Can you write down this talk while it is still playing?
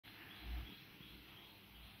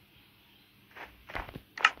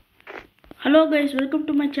Hello guys, welcome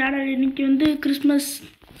to my channel. இன்றைக்கி வந்து Christmas.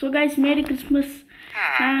 So guys, merry Christmas.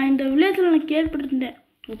 இந்த வில்லேஜில் நான் கேள்விப்பட்டிருந்தேன்.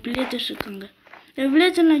 வில்லேஜஸ் இருக்காங்க. இந்த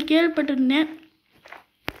வில்லேஜில் நான் கேள்விப்பட்டிருந்தேன்,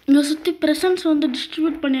 இங்கே சுற்றி ப்ரெசன்ட்ஸ் வந்து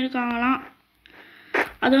டிஸ்ட்ரிபியூட் பண்ணியிருக்காங்களாம்.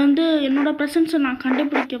 அதை வந்து என்னோடய ப்ரெசன்ட்ஸை நான்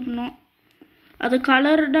கண்டுபிடிக்கணும். அது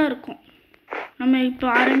கலர்டாக இருக்கும். நம்ம இப்போ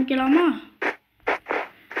ஆரம்பிக்கலாமா?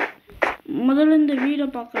 முதல்ல இந்த வீடை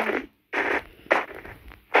பார்க்கலாம்.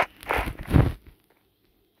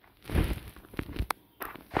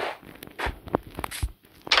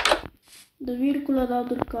 இந்த வீடுக்குள்ளே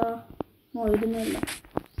ஏதாவது இருக்கா? எதுவுமே இல்லை.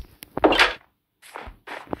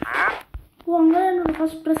 அங்கே என்னோட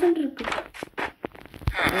ஃபர்ஸ்ட் ப்ரெசன்ட் இருக்கு.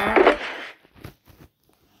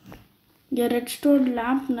 இங்கே ரெட் ஸ்டோன்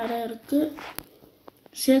லேம்ப் நிறைய இருக்கு.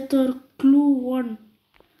 சேர்த்து ஒரு க்ளூ 1.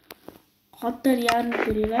 ஆத்தர் யாருன்னு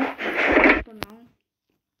தெரியல.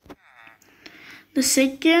 The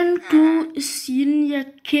second clue is in a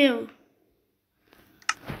cave.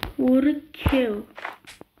 ஒரு கேவ்.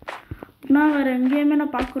 நான் வேறு எங்கேயுமே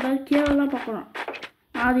நான் பார்க்கக்கூடாது, கேவெல்லாம் பார்க்கணும்.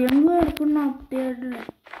 அது எங்கே இருக்குன்னு நான் தேடுறேன்.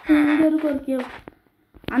 எங்கே இருக்கு ஒரு கேவ்.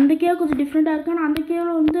 அந்த கேவ் கொஞ்சம் டிஃப்ரெண்ட்டாக இருக்கு. ஆனால் அந்த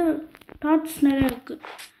கேவில் வந்து டாட்ஸ் நிறையா இருக்குது.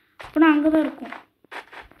 அப்போ நான் அங்கே தான் இருக்கும்.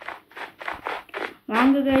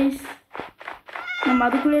 வாங்க கைஸ், நம்ம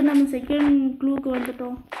அதுக்குள்ளேயே நம்ம செகண்ட் க்ளூக்கு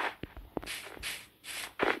வந்துட்டோம்.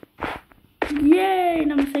 ஏ,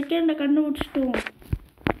 நம்ம செகண்டை கண்டுபிடிச்சிட்டோம்.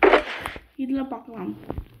 இதில் பார்க்கலாம்.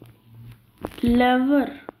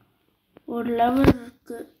 லெவர், ஒரு லெவர்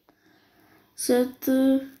இருக்கு. சேர்த்து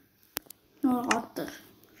ஆத்தர்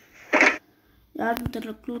யாருன்னு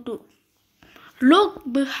தெரியல. Clue 2. Look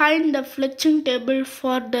behind the ஃப்ளெச்சிங் table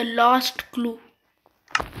for the last clue.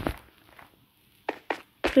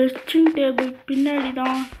 ஃப்ளெச்சிங் table பின்னாடி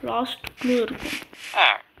தான் லாஸ்ட் க்ளூ இருக்கும்.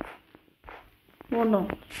 ஓணும்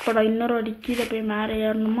இப்போ நான் இன்னொரு அடி கீழே போய் மேலே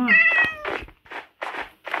ஏறணுமா?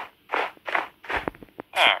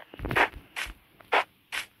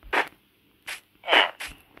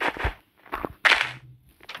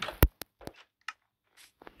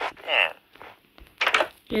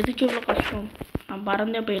 எதுக்கு இவ்வளோ கஷ்டம்? நான்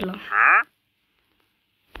பறந்தே போயிடலாம்.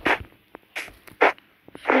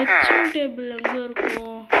 ஃப்ளெச்சிங் டேபிள் எங்கே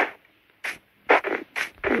இருக்கும்?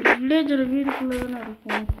 ஒரு வில்லேஜோட வீடுக்குள்ளே தானே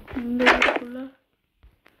இருக்கும். இந்த வீட்டுக்குள்ள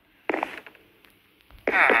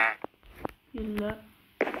இல்லை.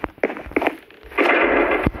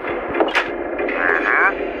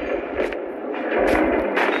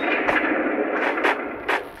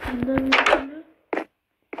 இந்த வீட்டுக்குள்ள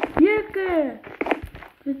இருக்கு.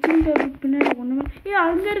 ஃப்ளெச்சிங் டேபிள் பின்னாடி ஒன்றுமே.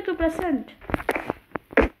 அங்கே இருக்கு ப்ரெசன்ட்.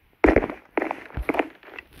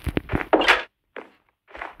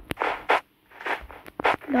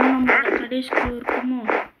 நம்ம கடைசிக்குள்ள இருக்குமோ?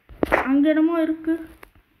 அங்கே என்னமோ இருக்கு.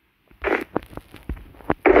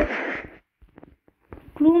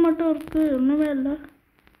 க்ளூ மட்டும் இருக்கு, ஒன்றுமே இல்லை.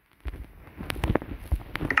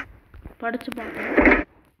 படிச்சு பார்க்கலாம்.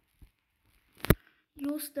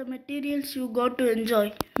 Use the materials you got to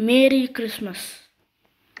enjoy. Merry Christmas.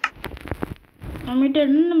 நம்மகிட்ட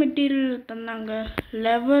என்ன மெட்டீரியல் தந்தாங்க?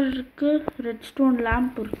 லெவர் இருக்குது, ரெட் ஸ்டோன்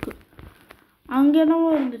லேம்ப் இருக்குது. அங்கே என்னமோ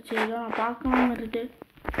இருந்துச்சு, ஏதோ நான் பார்க்காம இருக்கு.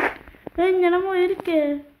 இங்கே என்னமோ இருக்கு.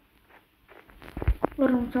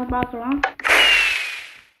 ஒரு நிமிஷம் பார்க்கலாம்.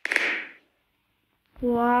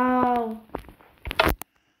 வாவ்,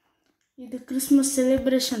 இது கிறிஸ்மஸ்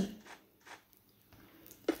செலிப்ரேஷன்.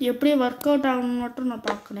 எப்படி ஒர்க் அவுட் ஆகணும்னு மட்டும் நான்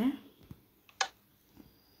பார்க்குறேன்.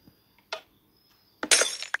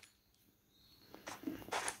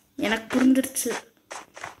 எனக்கு புரிஞ்சிருச்சு.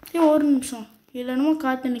 ஒரு நிமிஷம், இதில் என்னமோ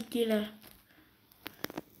காற்று நிற்கல.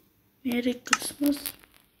 Merry Christmas.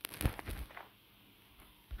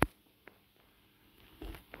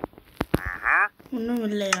 ஒன்றும்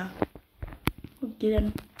இல்லையா? ஓகே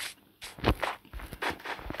தானே.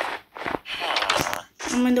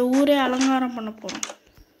 நம்ம இந்த ஊரே அலங்காரம் பண்ண போகிறோம்.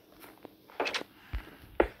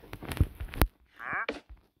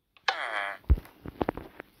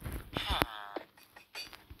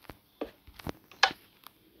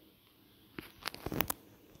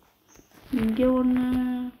 இங்கே ஒன்று.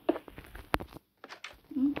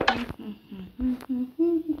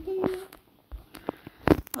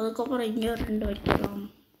 அதுக்கப்புறம் இங்கே ஒரு 2 வைக்கலாம்.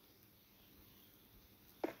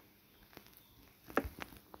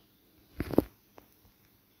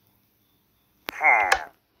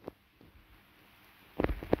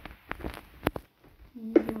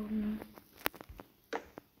 இங்கே ஒன்று.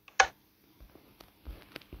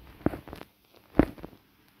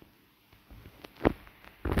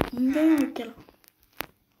 இங்கேயும் வைக்கலாம்.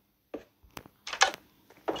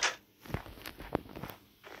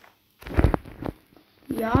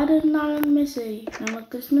 யார் இருந்தாலுமே சரி, நம்ம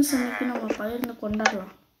கிறிஸ்மஸ் அன்னைக்கு நம்ம பகிர்ந்து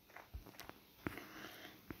கொண்டாடலாம்.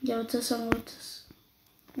 இங்கே வச்சஸ் அங்கே வச்சஸ்.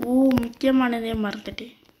 ஓ முக்கியமானதே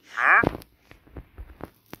மறந்துட்டேன்.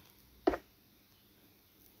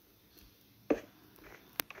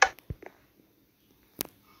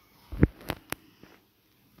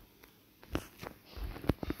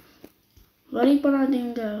 வரி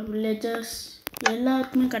பண்ணாதீங்க வில்லேஜர்ஸ்,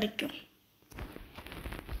 எல்லாருக்குமே கிடைக்கும்.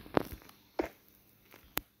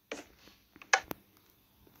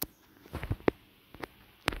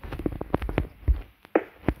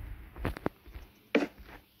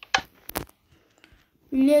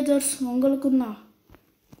 வில்லேஜர்ஸ் உங்களுக்கும் தான்.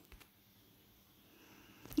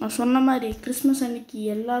 நான் சொன்ன மாதிரி கிறிஸ்மஸ் அன்னைக்கு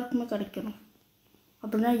எல்லாருக்குமே கிடைக்கணும்.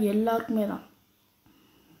 அப்படின்னா எல்லாருக்குமே தான்.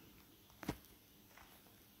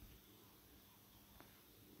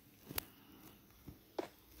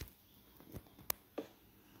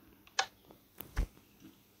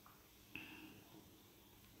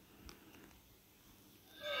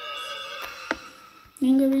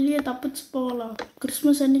 நீங்கள் வெளியே தப்பிச்சு போகலாம்.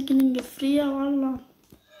 கிறிஸ்மஸ் அன்னைக்கு நீங்கள் ஃப்ரீயாக வாழலாம்.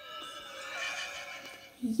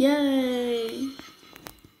 ஏய்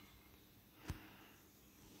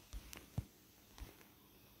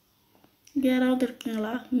இங்கே யாராவது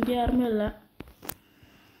இருக்கீங்களா? இங்கே யாருமே இல்லை.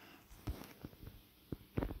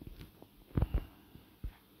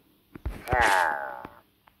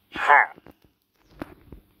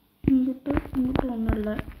 இங்கிட்ட ஒன்றும்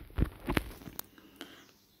இல்லை.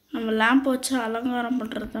 நம்ம லேம்ப் வச்சு அலங்காரம்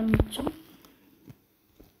பண்ணுறது தான் மிச்சம்.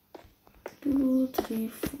 2 3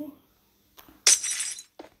 4.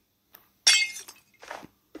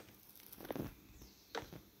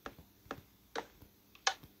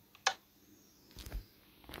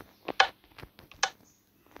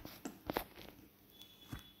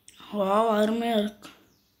 வாவ் அருமையாக இருக்கு.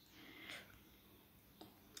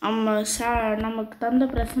 நமக்கு தந்த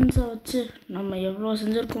ப்ரெசன்ஸை வச்சு நம்ம எவ்வளோ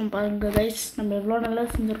செஞ்சுருக்கோம் பாருங்க கைஸ். நம்ம எவ்வளோ நல்லா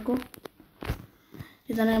செஞ்சுருக்கோம்.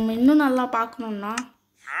 இதை நம்ம இன்னும் நல்லா பார்க்கணுன்னா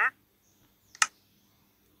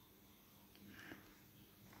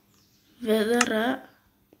வெதரை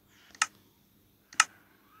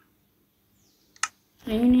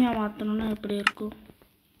ரெய்னியாக மாற்றணுன்னா எப்படி இருக்கும்?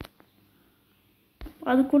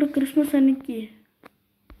 அது கூட கிறிஸ்மஸ் அன்னைக்கு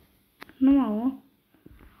என்னமாகும்?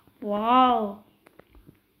 வாவ்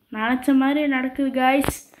நினச்ச மாதிரி நடக்குது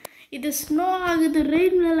கைஸ். இது ஸ்னோ ஆகுது.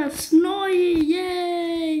 ரெயின்ல ஸ்னோ.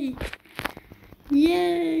 ஏய்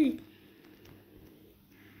ஏய்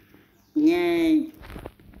ஏய்.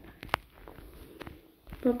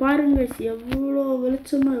 இப்போ பாருங்க எவ்வளோ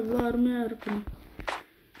வெளிச்சமாக எவ்வளோ அருமையாக இருக்கணும்.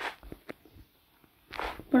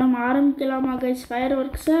 இப்போ நம்ம ஆரம்பிக்கலாமா கைஸ் ஃபயர்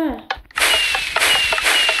ஒர்க்ஸை?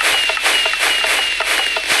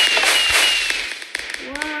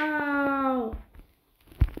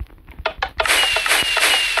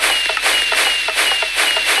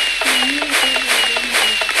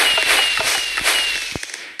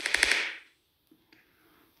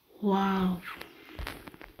 வாவ்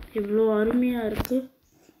எவ்வளோ அருமையாக இருக்கு.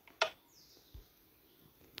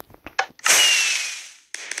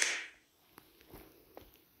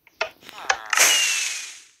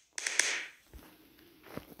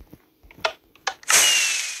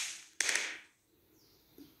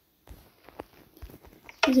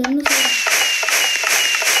 இது என்ன சொல்ற?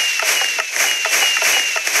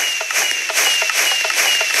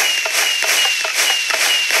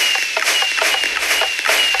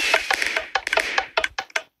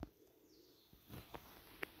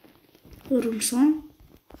 ஒரு நிமிஷம்.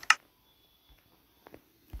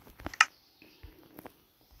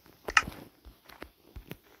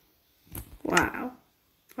 வாவ்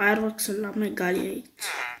ஃபயர் ஒர்க்ஸ் எல்லாமே காலி ஆயிடுச்சு.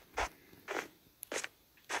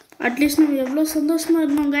 அட்லீஸ்ட் நம்ம எவ்வளோ சந்தோஷமாக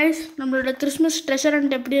இருந்தோம் கைஸ். நம்மளோட கிறிஸ்மஸ் ட்ரெஷர்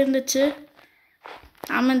ஹண்ட் எப்படி இருந்துச்சு?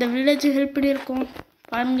 நாம் இந்த வில்லேஜ் ஹெல்ப் பண்ணியிருக்கோம்.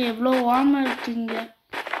 பாருங்கள் எவ்வளோ வார்மாக இருக்குங்க.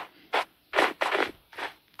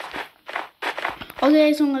 ஓகே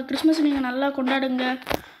கைஸ், உங்கள் கிறிஸ்மஸ் நீங்கள் நல்லா கொண்டாடுங்க.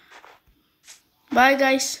 Bye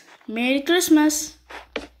guys, merry Christmas.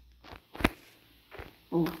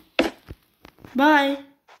 ஓ பாய்.